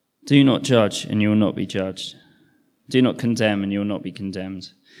Do not judge, and you will not be judged. Do not condemn, and you will not be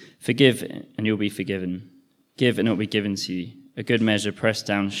condemned. Forgive, and you will be forgiven. Give, and it will be given to you. A good measure, pressed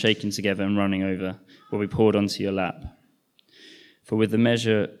down, shaken together, and running over, will be poured onto your lap. For with the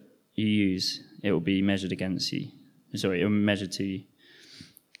measure you use, it will be measured against you. It will be measured to you.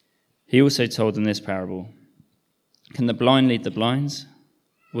 He also told them this parable. Can the blind lead the blind?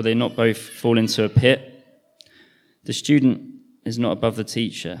 Will they not both fall into a pit? The student is not above the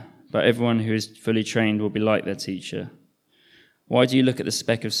teacher, but everyone who is fully trained will be like their teacher. Why do you look at the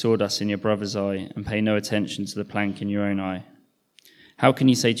speck of sawdust in your brother's eye and pay no attention to the plank in your own eye? How can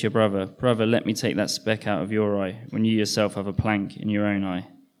you say to your brother, "Brother, let me take that speck out of your eye," when you yourself have a plank in your own eye?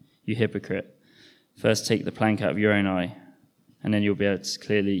 You hypocrite. First take the plank out of your own eye, and then you'll be able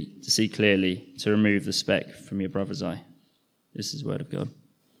to see clearly to remove the speck from your brother's eye. This is the word of God.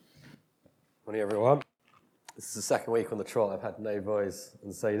 Morning, everyone. This is the second week on the trot. I've had no voice,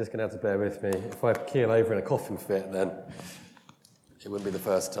 and so you're just going to have to bear with me. If I keel over in a coughing fit, then it wouldn't be the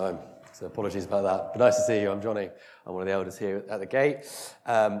first time. So apologies about that. But nice to see you. I'm Johnny. I'm one of the elders here at the gate.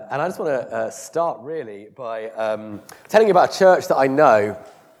 And I just want to start really by telling you about a church that I know.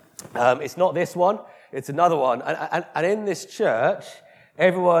 It's not this one. It's another one. And in this church,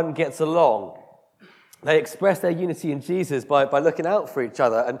 everyone gets along. They express their unity in Jesus by looking out for each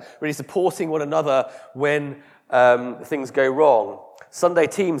other and really supporting one another when things go wrong. Sunday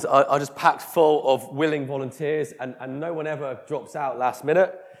teams are just packed full of willing volunteers, and no one ever drops out last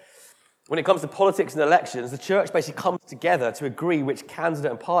minute. When it comes to politics and elections, the church basically comes together to agree which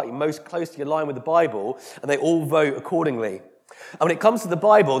candidate and party most closely align with the Bible, and they all vote accordingly. And when it comes to the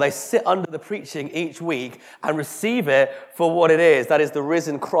Bible, they sit under the preaching each week and receive it for what it is. That is the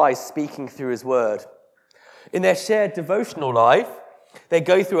risen Christ speaking through his word. In their shared devotional life, they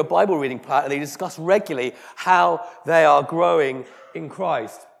go through a Bible reading plan and they discuss regularly how they are growing in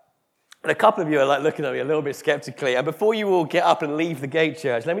Christ. And a couple of you are looking at me a little bit skeptically. And before you all get up and leave the Gate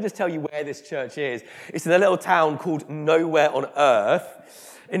Church, let me just tell you where this church is. It's in a little town called Nowhere on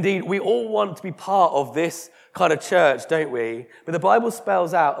Earth. Indeed, we all want to be part of this kind of church, don't we? But the Bible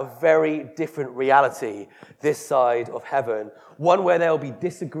spells out a very different reality this side of heaven. One where there will be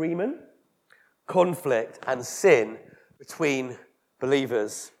disagreement, conflict, and sin between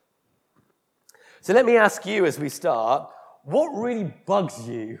believers. So let me ask you as we start, what really bugs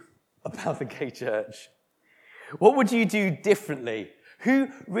you about the Gate Church? What would you do differently? Who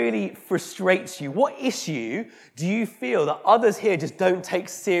really frustrates you? What issue do you feel that others here just don't take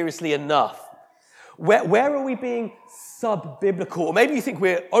seriously enough? Where are we being sub-biblical? Or maybe you think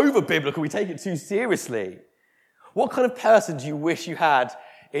we're over-biblical, we take it too seriously. What kind of person do you wish you had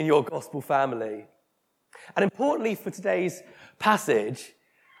in your gospel family? And importantly for today's passage,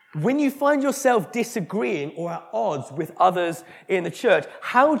 when you find yourself disagreeing or at odds with others in the church,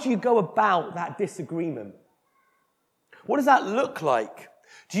 how do you go about that disagreement? What does that look like?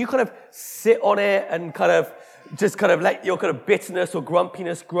 Do you kind of sit on it and just let your kind of bitterness or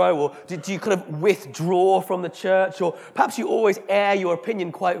grumpiness grow? Or do you kind of withdraw from the church? Or perhaps you always air your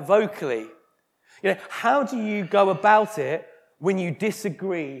opinion quite vocally? How do you go about it when you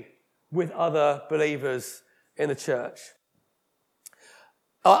disagree with other believers in the church?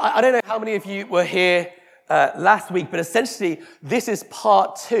 I don't know how many of you were here last week, but essentially this is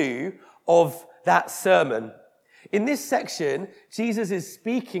part 2 of that sermon. In this section, Jesus is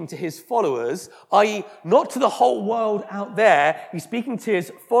speaking to his followers, i.e. not to the whole world out there. He's speaking to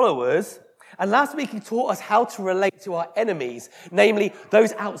his followers. And last week he taught us how to relate to our enemies, namely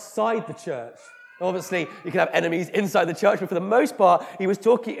those outside the church. Obviously, you can have enemies inside the church, but for the most part, he was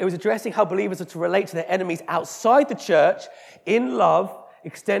addressing how believers are to relate to their enemies outside the church in love,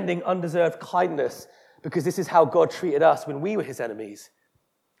 extending undeserved kindness, because this is how God treated us when we were his enemies.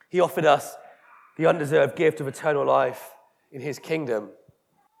 He offered us the undeserved gift of eternal life in his kingdom.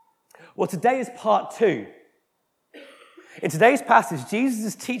 Well, today is part 2. In today's passage, Jesus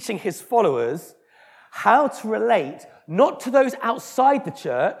is teaching his followers how to relate not to those outside the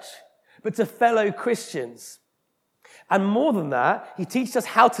church, but to fellow Christians. And more than that, he teaches us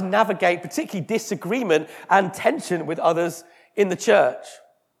how to navigate particularly disagreement and tension with others in the church.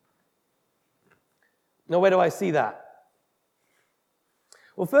 Now, where do I see that?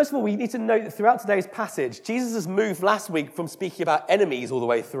 Well, first of all, we need to note that throughout today's passage, Jesus has moved last week from speaking about enemies all the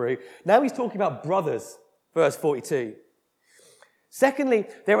way through. Now he's talking about brothers, verse 42. Secondly,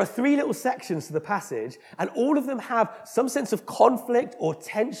 there are 3 little sections to the passage, and all of them have some sense of conflict or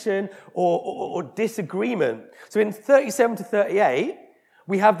tension or disagreement. So in 37 to 38,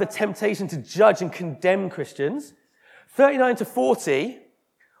 we have the temptation to judge and condemn Christians. 39 to 40,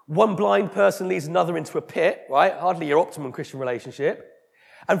 one blind person leads another into a pit, right? Hardly your optimum Christian relationship.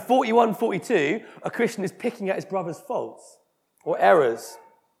 And 41, 42, a Christian is picking at his brother's faults or errors.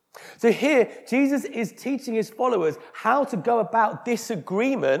 So here, Jesus is teaching his followers how to go about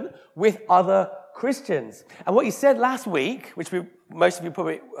disagreement with other Christians. And what he said last week, which most of you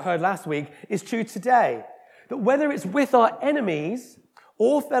probably heard last week, is true today. That whether it's with our enemies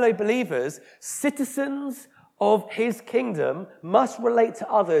or fellow believers, citizens of his kingdom must relate to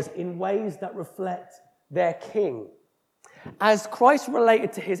others in ways that reflect their king. As Christ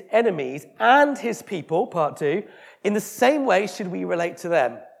related to his enemies and his people, part 2, in the same way should we relate to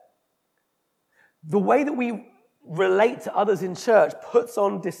them. The way that we relate to others in church puts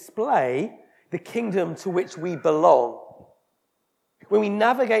on display the kingdom to which we belong. When we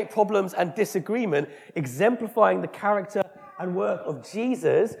navigate problems and disagreement, exemplifying the character and work of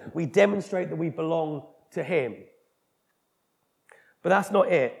Jesus, we demonstrate that we belong to him. But that's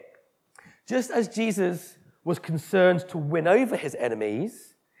not it. Just as Jesus was concerned to win over his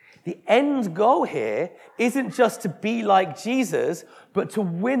enemies, the end goal here isn't just to be like Jesus, but to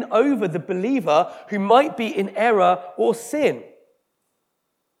win over the believer who might be in error or sin.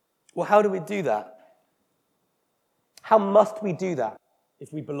 Well, how do we do that? How must we do that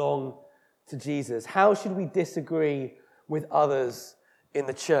if we belong to Jesus? How should we disagree with others in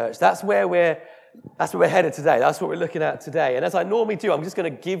the church? That's where we're headed today. That's what we're looking at today. And as I normally do, I'm just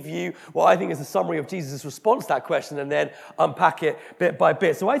going to give you what I think is a summary of Jesus' response to that question and then unpack it bit by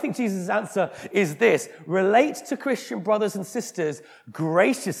bit. So I think Jesus' answer is this: relate to Christian brothers and sisters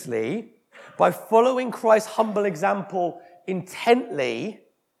graciously by following Christ's humble example intently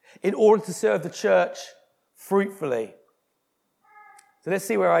in order to serve the church fruitfully. So let's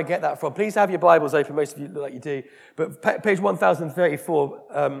see where I get that from. Please have your Bibles open. Most of you look like you do. But page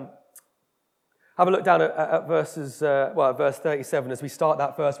 1034, have a look down at verse 37 as we start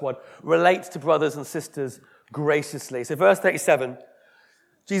that first one. Relate to brothers and sisters graciously. So verse 37,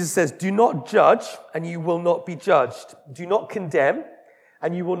 Jesus says, do not judge and you will not be judged. Do not condemn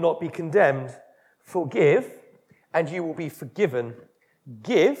and you will not be condemned. Forgive and you will be forgiven.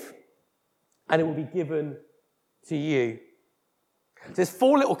 Give and it will be given to you. So there's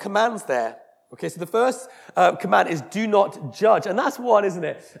 4 little commands there. Okay, so the first command is do not judge. And that's one, isn't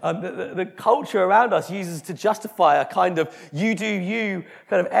it? The culture around us uses to justify a kind of you do you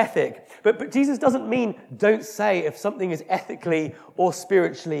kind of ethic. But Jesus doesn't mean don't say if something is ethically or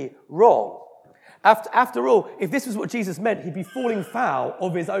spiritually wrong. After all, if this was what Jesus meant, he'd be falling foul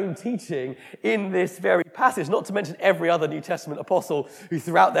of his own teaching in this very passage, not to mention every other New Testament apostle who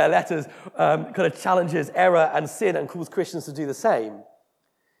throughout their letters kind of challenges error and sin and calls Christians to do the same.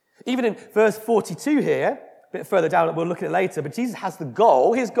 Even in verse 42 here, a bit further down, we'll look at it later, but Jesus has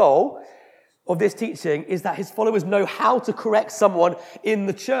his goal of this teaching is that his followers know how to correct someone in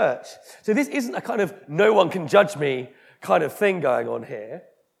the church. So this isn't a kind of no one can judge me kind of thing going on here.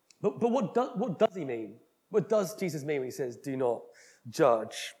 But what does he mean? What does Jesus mean when he says do not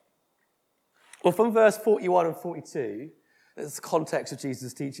judge? Well, from verse 41 and 42, that's the context of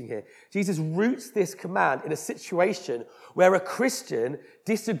Jesus' teaching here. Jesus roots this command in a situation where a Christian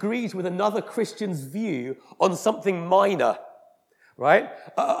disagrees with another Christian's view on something minor, right?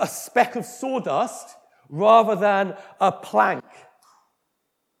 A speck of sawdust rather than a plank.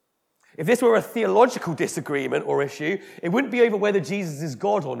 If this were a theological disagreement or issue, it wouldn't be over whether Jesus is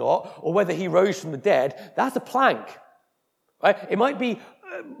God or not, or whether he rose from the dead. That's a plank, right? It might be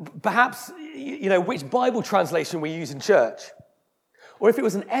perhaps, which Bible translation we use in church. Or if it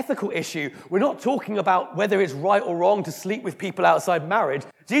was an ethical issue, we're not talking about whether it's right or wrong to sleep with people outside marriage.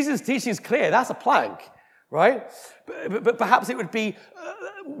 Jesus' teaching is clear. That's a plank, right? But perhaps it would be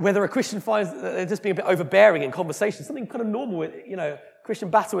whether a Christian finds that they're just being a bit overbearing in conversation, something kind of normal with,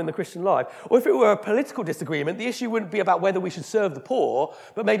 Christian battle in the Christian life. Or if it were a political disagreement, the issue wouldn't be about whether we should serve the poor,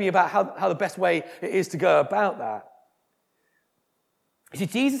 but maybe about how the best way it is to go about that. You see,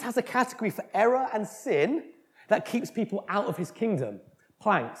 Jesus has a category for error and sin that keeps people out of his kingdom,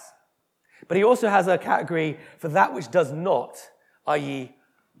 planks. But he also has a category for that which does not, i.e.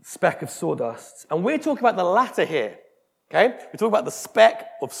 speck of sawdust. And we're talking about the latter here, okay? We're talking about the speck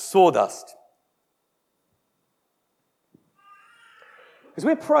of sawdust. Because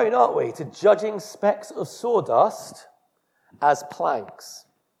we're prone, aren't we, to judging specks of sawdust as planks.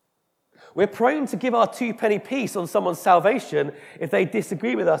 We're prone to give our 2-penny piece on someone's salvation if they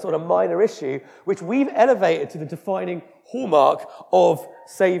disagree with us on a minor issue, which we've elevated to the defining hallmark of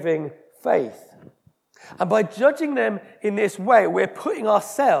saving faith. And by judging them in this way, we're putting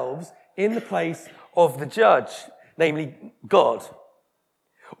ourselves in the place of the judge, namely God.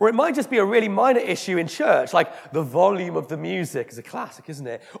 Or it might just be a really minor issue in church, like the volume of the music is a classic, isn't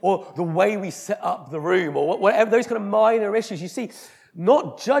it? Or the way we set up the room, or whatever, those kind of minor issues. You see,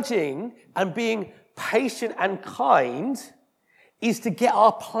 Not judging and being patient and kind is to get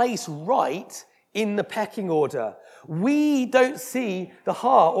our place right in the pecking order. We don't see the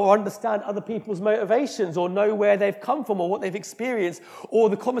heart or understand other people's motivations or know where they've come from or what they've experienced or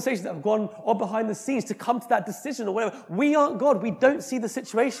the conversations that have gone on behind the scenes to come to that decision or whatever. We aren't God. We don't see the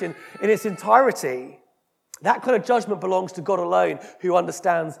situation in its entirety. That kind of judgment belongs to God alone, who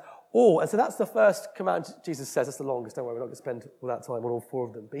understands all. And so that's the first command Jesus says. That's the longest. Don't worry, we're not going to spend all that time on all four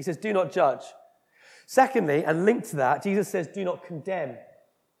of them. But he says, do not judge. Secondly, and linked to that, Jesus says, do not condemn.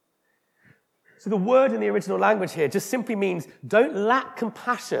 So the word in the original language here just simply means don't lack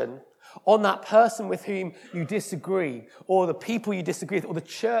compassion on that person with whom you disagree, or the people you disagree with, or the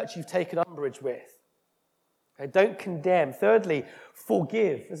church you've taken umbrage with. Okay, don't condemn. Thirdly,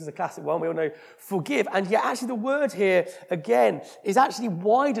 forgive. This is a classic one. We all know forgive. And yet actually the word here, again, is actually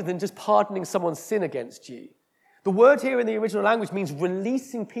wider than just pardoning someone's sin against you. The word here in the original language means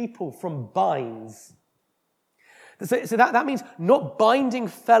releasing people from binds. So that means not binding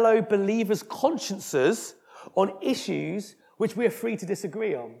fellow believers' consciences on issues which we are free to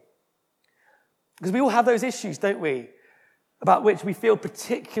disagree on. Because we all have those issues, don't we, about which we feel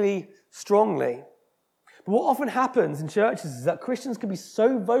particularly strongly. But what often happens in churches is that Christians can be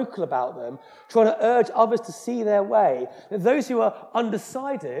so vocal about them, trying to urge others to see their way, that those who are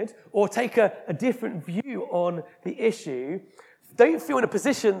undecided or take a different view on the issue don't feel in a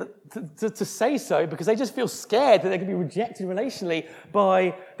position to say so because they just feel scared that they're going to be rejected relationally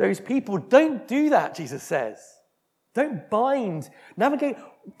by those people. Don't do that, Jesus says. Don't navigate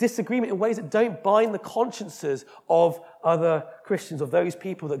disagreement in ways that don't bind the consciences of other Christians, of those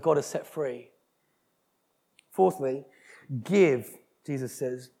people that God has set free. Fourthly, give, Jesus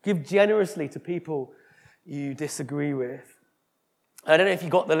says. Give generously to people you disagree with. I don't know if you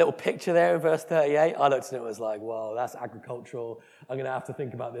got the little picture there in verse 38. I looked at it and was like, wow, that's agricultural. I'm going to have to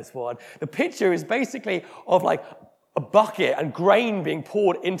think about this one. The picture is basically of like a bucket and grain being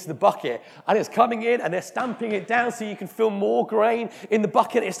poured into the bucket. And it's coming in and they're stamping it down so you can fill more grain in the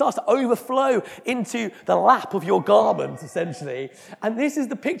bucket. It starts to overflow into the lap of your garment, essentially. And this is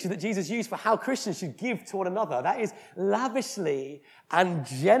the picture that Jesus used for how Christians should give to one another. That is lavishly and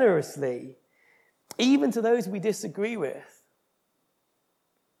generously, even to those we disagree with.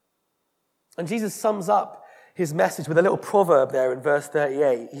 And Jesus sums up his message with a little proverb there in verse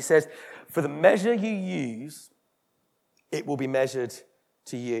 38. He says, for the measure you use, it will be measured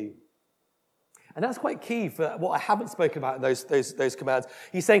to you. And that's quite key for what I haven't spoken about in those commands.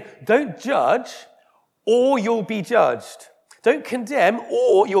 He's saying, don't judge or you'll be judged. Don't condemn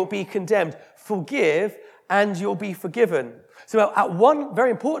or you'll be condemned. Forgive and you'll be forgiven. So at one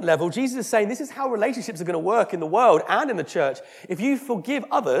very important level, Jesus is saying this is how relationships are going to work in the world and in the church. If you forgive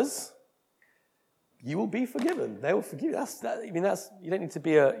others, you will be forgiven. They will forgive you. You don't need to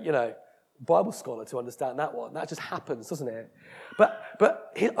be a, Bible scholar to understand that one. That just happens, doesn't it?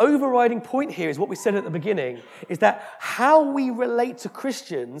 But his overriding point here is what we said at the beginning, is that how we relate to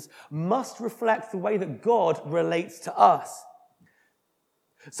Christians must reflect the way that God relates to us.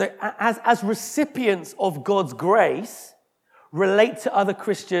 So as recipients of God's grace, relate to other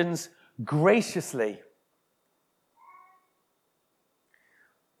Christians graciously.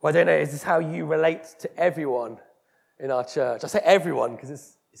 Well, I don't know, is this how you relate to everyone in our church? I say everyone because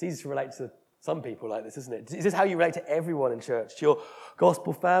it's easy to relate to some people like this, isn't it? Is this how you relate to everyone in church? To your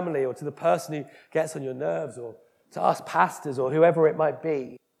gospel family or to the person who gets on your nerves or to us pastors or whoever it might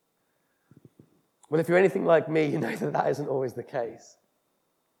be? Well, if you're anything like me, you know that isn't always the case.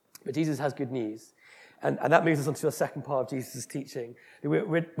 But Jesus has good news. And that moves us on to the second part of Jesus' teaching.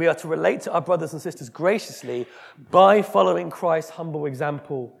 We are to relate to our brothers and sisters graciously by following Christ's humble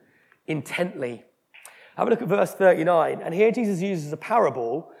example intently. Have a look at verse 39. And here Jesus uses a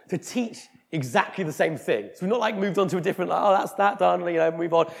parable to teach exactly the same thing. So we've not moved on to a different, that's that done,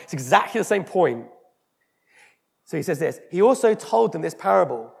 move on. It's exactly the same point. So he says this, he also told them this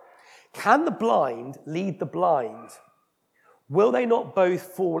parable. Can the blind lead the blind? Will they not both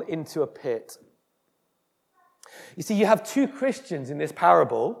fall into a pit? You see, you have two Christians in this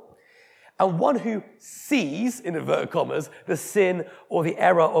parable, and one who sees, in inverted commas, the sin or the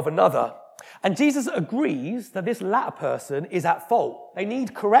error of another. And Jesus agrees that this latter person is at fault. They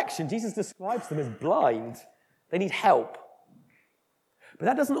need correction. Jesus describes them as blind. They need help. But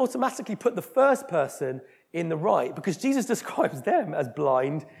that doesn't automatically put the first person in the right, because Jesus describes them as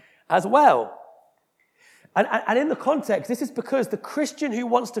blind as well. And in the context, this is because the Christian who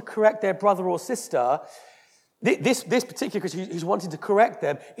wants to correct their brother or sister, this particular Christian who's wanting to correct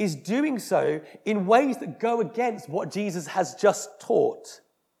them, is doing so in ways that go against what Jesus has just taught.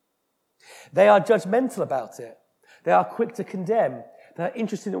 They are judgmental about it. They are quick to condemn. They're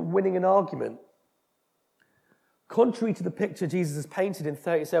interested in winning an argument. Contrary to the picture Jesus has painted in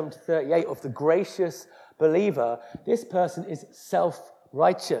 37 to 38 of the gracious believer, this person is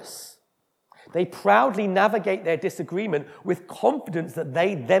self-righteous. They proudly navigate their disagreement with confidence that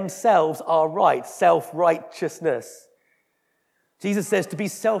they themselves are right, self-righteousness. Jesus says to be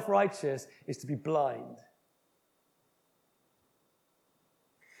self-righteous is to be blind.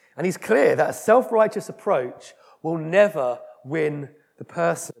 And he's clear that a self-righteous approach will never win the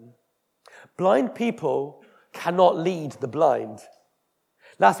person. Blind people cannot lead the blind.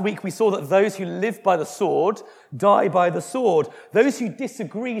 Last week we saw that those who live by the sword die by the sword. Those who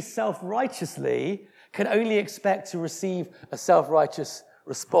disagree self-righteously can only expect to receive a self-righteous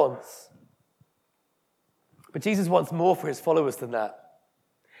response. But Jesus wants more for his followers than that.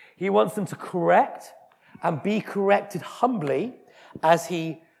 He wants them to correct and be corrected humbly as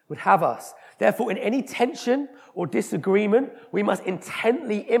he would have us. Therefore, in any tension or disagreement, we must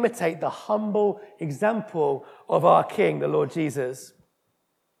intently imitate the humble example of our King, the Lord Jesus.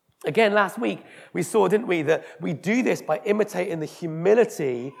 Again, last week, we saw, didn't we, that we do this by imitating the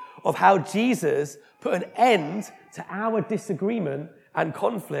humility of how Jesus put an end to our disagreement and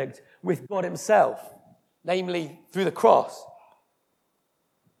conflict with God himself, namely through the cross.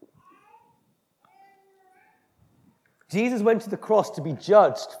 Jesus went to the cross to be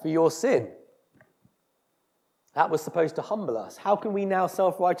judged for your sin. That was supposed to humble us. How can we now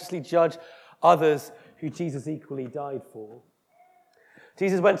self-righteously judge others who Jesus equally died for?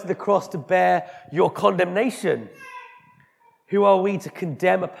 Jesus went to the cross to bear your condemnation. Who are we to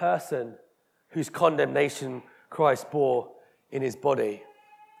condemn a person whose condemnation Christ bore in his body?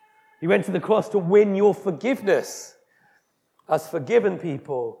 He went to the cross to win your forgiveness. As forgiven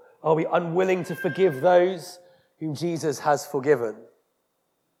people, are we unwilling to forgive those whom Jesus has forgiven?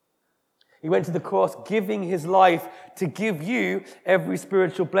 He went to the cross giving his life to give you every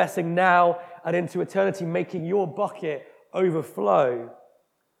spiritual blessing now and into eternity, making your bucket overflow.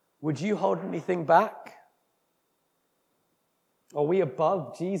 Would you hold anything back? Are we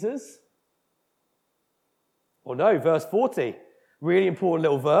above Jesus? Or no, verse 40, really important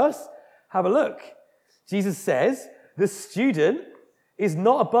little verse. Have a look. Jesus says, the student is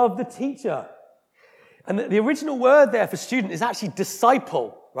not above the teacher. And the original word there for student is actually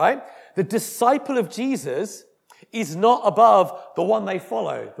disciple, right? The disciple of Jesus is not above the one they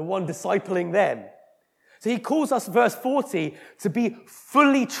follow, the one discipling them. So he calls us, verse 40, to be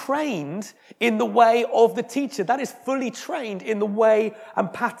fully trained in the way of the teacher. That is fully trained in the way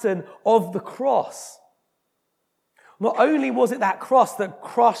and pattern of the cross. Not only was it that cross that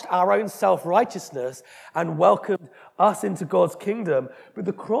crushed our own self-righteousness and welcomed us into God's kingdom, but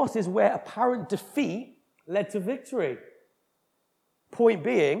the cross is where apparent defeat led to victory. Point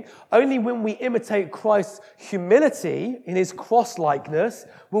being, only when we imitate Christ's humility in his cross-likeness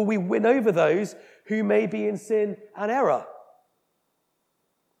will we win over those who may be in sin and error.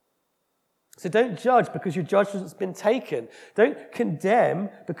 So don't judge because your judgment's been taken. Don't condemn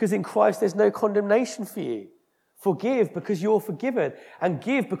because in Christ there's no condemnation for you. Forgive because you're forgiven. And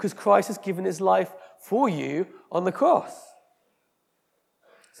give because Christ has given his life for you on the cross.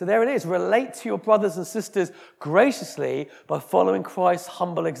 So there it is. Relate to your brothers and sisters graciously by following Christ's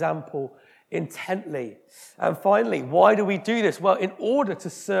humble example intently. And finally, why do we do this? Well, in order to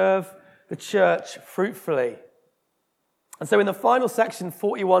serve the church fruitfully. And so in the final section,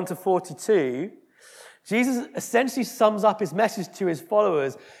 41 to 42, Jesus essentially sums up his message to his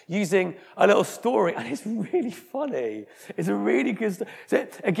followers using a little story, and it's really funny. It's a really good story. So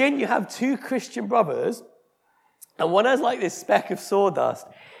again, you have two Christian brothers, and one has like this speck of sawdust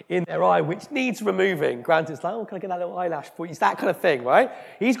in their eye, which needs removing. Granted, it's like, oh, can I get that little eyelash for you? It's that kind of thing, right?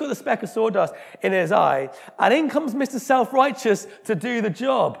 He's got the speck of sawdust in his eye, and in comes Mr. Self-Righteous to do the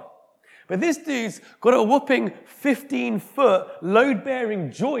job. But this dude's got a whopping 15-foot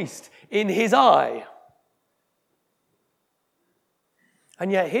load-bearing joist in his eye. And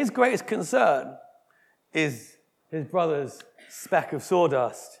yet his greatest concern is his brother's speck of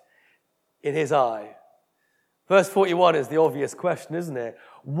sawdust in his eye. Verse 41 is the obvious question, isn't it?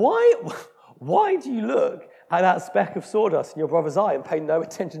 Why do you look at that speck of sawdust in your brother's eye and pay no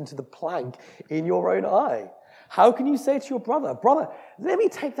attention to the plank in your own eye? How can you say to your brother, brother, let me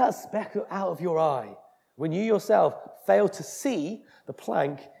take that speck out of your eye, when you yourself fail to see the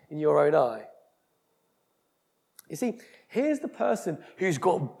plank in your own eye? You see, here's the person who's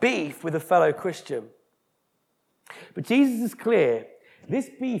got beef with a fellow Christian. But Jesus is clear. This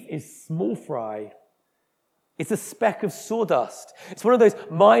beef is small fry. It's a speck of sawdust. It's one of those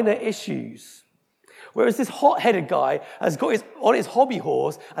minor issues. Whereas this hot-headed guy has got on his hobby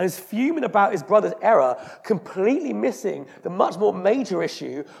horse and is fuming about his brother's error, completely missing the much more major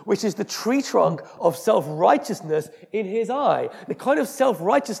issue, which is the tree trunk of self-righteousness in his eye. The kind of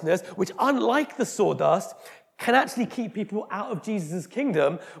self-righteousness which, unlike the sawdust, can actually keep people out of Jesus'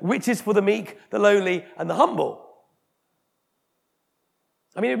 kingdom, which is for the meek, the lowly, and the humble.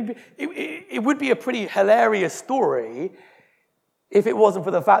 I mean, it would be a pretty hilarious story if it wasn't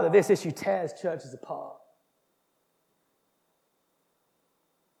for the fact that this issue tears churches apart.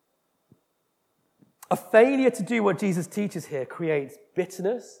 A failure to do what Jesus teaches here creates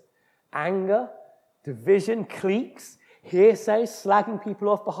bitterness, anger, division, cliques, hearsay, slagging people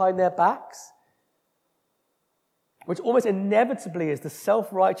off behind their backs, which almost inevitably is the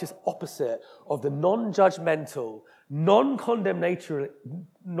self-righteous opposite of the non-judgmental, non-condemnatory,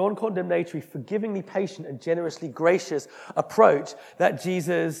 forgivingly patient and generously gracious approach that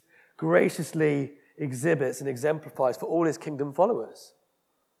Jesus graciously exhibits and exemplifies for all his kingdom followers.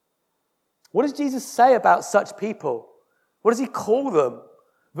 What does Jesus say about such people? What does he call them?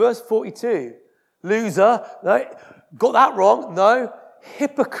 Verse 42, loser, no, got that wrong, no,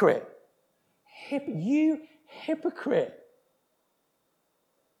 hypocrite. You hypocrite.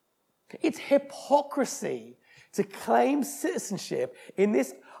 It's hypocrisy to claim citizenship in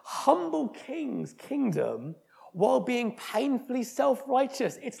this humble king's kingdom while being painfully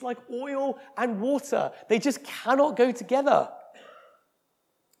self-righteous. It's like oil and water. They just cannot go together.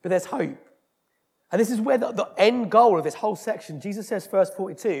 But there's hope. And this is where the end goal of this whole section, Jesus says, verse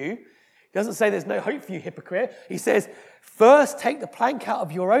 42, he doesn't say there's no hope for you, hypocrite. He says, first take the plank out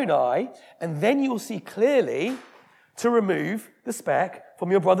of your own eye, and then you'll see clearly to remove the speck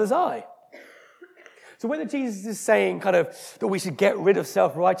from your brother's eye. So whether Jesus is saying kind of that we should get rid of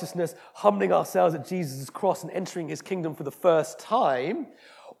self-righteousness, humbling ourselves at Jesus' cross and entering his kingdom for the first time,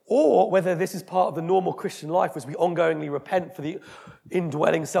 or whether this is part of the normal Christian life as we ongoingly repent for the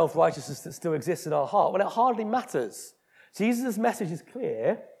indwelling self-righteousness that still exists in our heart, well, it hardly matters. Jesus' message is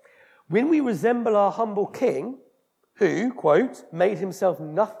clear. When we resemble our humble king, who, quote, made himself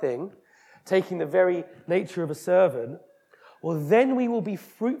nothing, taking the very nature of a servant, well, then we will be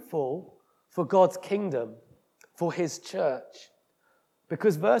fruitful for God's kingdom, for his church.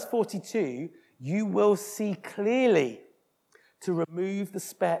 Because verse 42, you will see clearly to remove the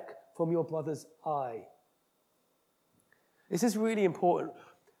speck from your brother's eye. This is really important.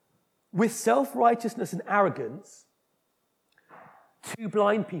 With self-righteousness and arrogance, two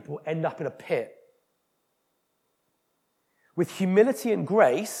blind people end up in a pit. With humility and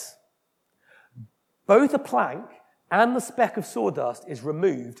grace, both a plank and the speck of sawdust is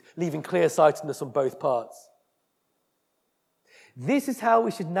removed, leaving clear-sightedness on both parts. This is how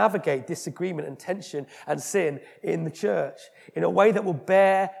we should navigate disagreement and tension and sin in the church in a way that will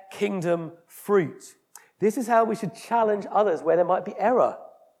bear kingdom fruit. This is how we should challenge others where there might be error.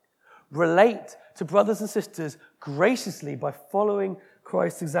 Relate to brothers and sisters graciously by following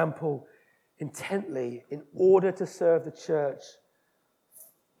Christ's example intently in order to serve the church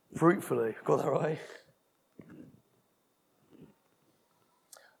fruitfully. Got that right?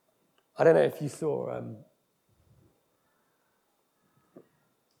 I don't know if you saw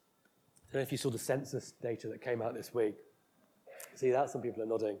the census data that came out this week. See that? Some people are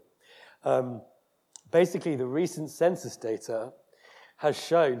nodding. Basically, the recent census data has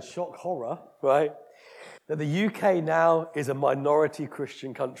shown, shock horror, right, that the UK now is a minority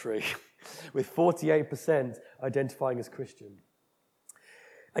Christian country with 48% identifying as Christian.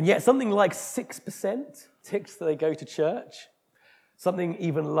 And yet something like 6% ticked that they go to church. Something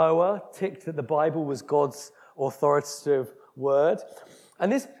even lower ticked that the Bible was God's authoritative word.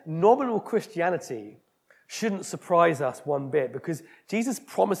 And this nominal Christianity shouldn't surprise us one bit because Jesus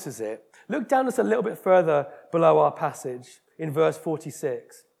promises it. Look down just a little bit further below our passage in verse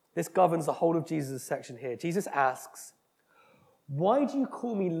 46. This governs the whole of Jesus' section here. Jesus asks, "Why do you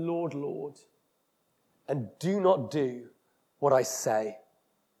call me Lord, Lord, and do not do what I say?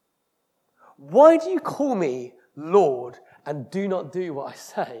 Why do you call me Lord and do not do what I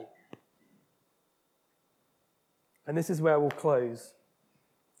say?" And this is where we'll close.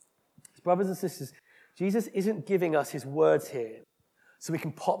 Brothers and sisters, Jesus isn't giving us his words here so we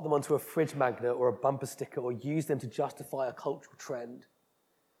can pop them onto a fridge magnet or a bumper sticker or use them to justify a cultural trend.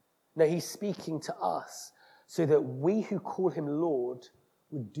 No, he's speaking to us so that we who call him Lord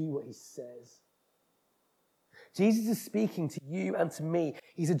would do what he says. Jesus is speaking to you and to me.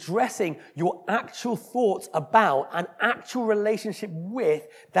 He's addressing your actual thoughts about an actual relationship with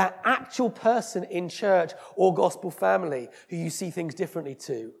that actual person in church or gospel family who you see things differently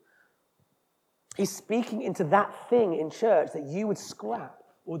to. He's speaking into that thing in church that you would scrap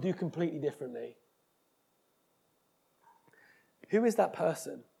or do completely differently. Who is that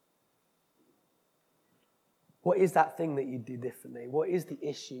person? What is that thing that you do differently? What is the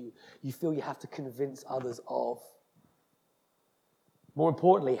issue you feel you have to convince others of? More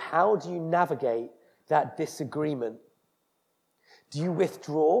importantly, how do you navigate that disagreement? Do you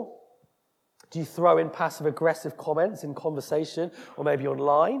withdraw? Do you throw in passive-aggressive comments in conversation or maybe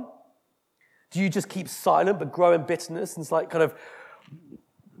online? Do you just keep silent but grow in bitterness and kind of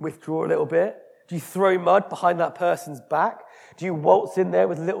withdraw a little bit? Do you throw mud behind that person's back? Do you waltz in there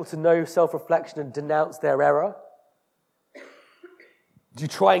with little to no self-reflection and denounce their error? Do you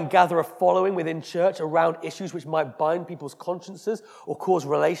try and gather a following within church around issues which might bind people's consciences or cause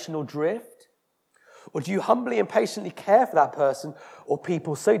relational drift? Or do you humbly and patiently care for that person or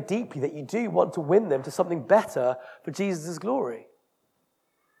people so deeply that you do want to win them to something better for Jesus' glory?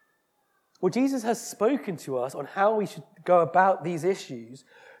 Well, Jesus has spoken to us on how we should go about these issues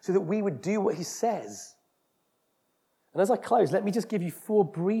so that we would do what he says. And as I close, let me just give you 4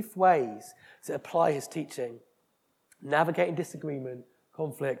 brief ways to apply his teaching. Navigating disagreement,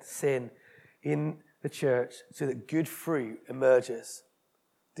 conflict, sin in the church so that good fruit emerges.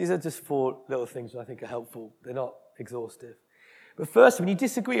 These are just 4 little things that I think are helpful. They're not exhaustive. But first, when you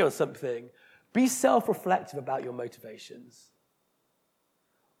disagree on something, be self-reflective about your motivations.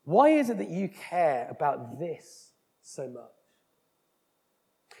 Why is it that you care about this so much?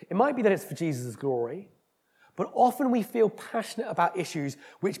 It might be that it's for Jesus' glory, but often we feel passionate about issues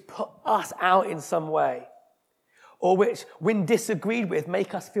which put us out in some way, or which, when disagreed with,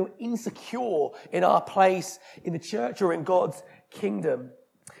 make us feel insecure in our place in the church or in God's kingdom.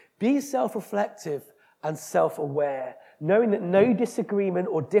 Be self-reflective and self-aware, knowing that no disagreement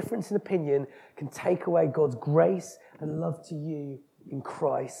or difference in opinion can take away God's grace and love to you in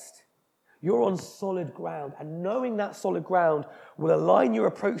Christ. You're on solid ground, and knowing that solid ground will align your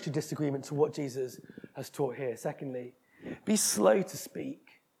approach to disagreement to what Jesus has taught here. Secondly, be slow to speak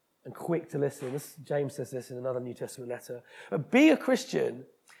and quick to listen. James says this in another New Testament letter. But being a Christian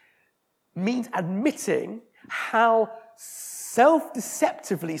means admitting how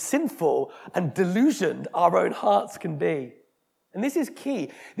self-deceptively sinful and delusioned our own hearts can be. And this is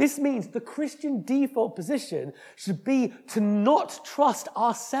key. This means the Christian default position should be to not trust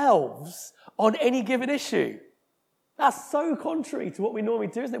ourselves on any given issue. That's so contrary to what we normally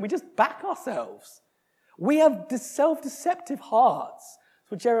do, isn't it? We just back ourselves. We have self-deceptive hearts.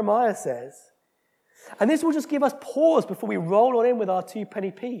 That's what Jeremiah says. And this will just give us pause before we roll on in with our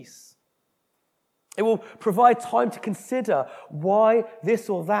 2-penny piece. It will provide time to consider why this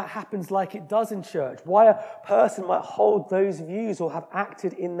or that happens like it does in church, why a person might hold those views or have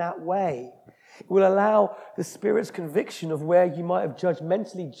acted in that way. It will allow the Spirit's conviction of where you might have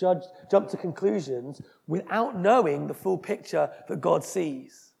judgmentally jumped to conclusions without knowing the full picture that God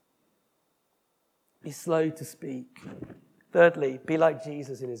sees. Be slow to speak. Thirdly, be like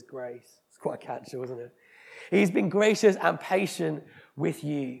Jesus in his grace. It's quite a catch-all, isn't it? He's been gracious and patient with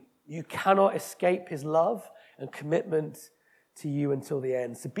you. You cannot escape his love and commitment to you until the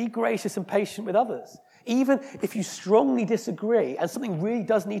end. So be gracious and patient with others. Even if you strongly disagree and something really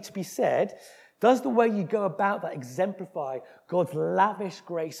does need to be said, does the way you go about that exemplify God's lavish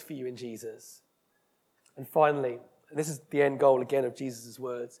grace for you in Jesus? And finally, and this is the end goal again of Jesus'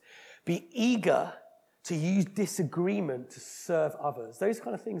 words, be eager to use disagreement to serve others. Those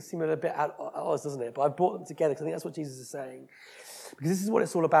kind of things seem a little bit at odds, doesn't it? But I've brought them together because I think that's what Jesus is saying. Because this is what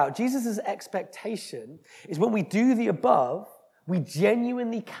it's all about. Jesus' expectation is when we do the above, we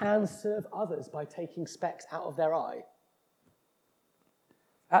genuinely can serve others by taking specks out of their eye.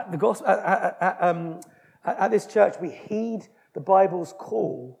 At the gospel, at this church, we heed the Bible's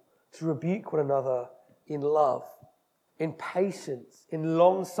call to rebuke one another in love, in patience, in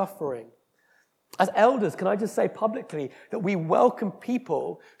long-suffering. As elders, can I just say publicly that we welcome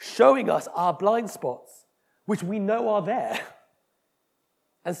people showing us our blind spots, which we know are there.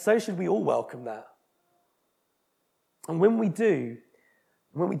 And so should we all welcome that. And when we do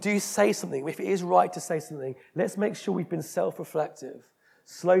say something, if it is right to say something, let's make sure we've been self-reflective,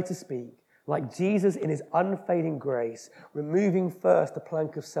 slow to speak, like Jesus in his unfading grace, removing first the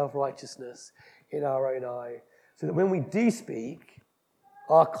plank of self-righteousness in our own eye, so that when we do speak,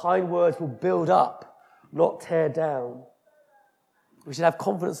 our kind words will build up, not tear down. We should have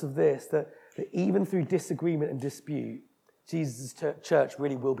confidence of this, that even through disagreement and dispute, Jesus' church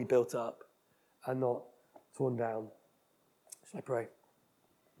really will be built up and not torn down. Shall I pray?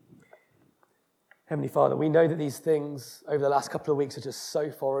 Heavenly Father, we know that these things over the last couple of weeks are just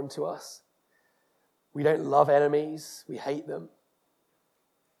so foreign to us. We don't love enemies. We hate them.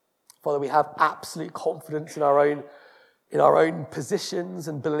 Father, we have absolute confidence in our own positions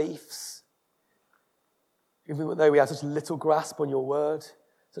and beliefs. even though we have such little grasp on your word,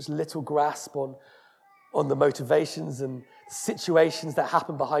 such little grasp on the motivations and situations that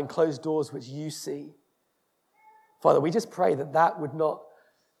happen behind closed doors which you see. Father, we just pray that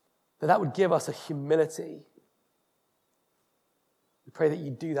would give us a humility. We pray that you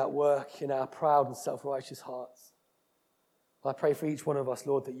do that work in our proud and self-righteous hearts. I pray for each one of us,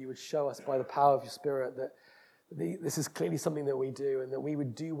 Lord, that you would show us by the power of your Spirit that this is clearly something that we do, and that we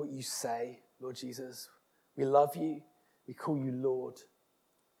would do what you say, Lord Jesus. We love you. We call you Lord.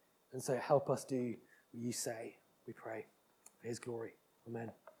 And so help us do what you say, we pray, for his glory.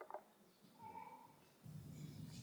 Amen.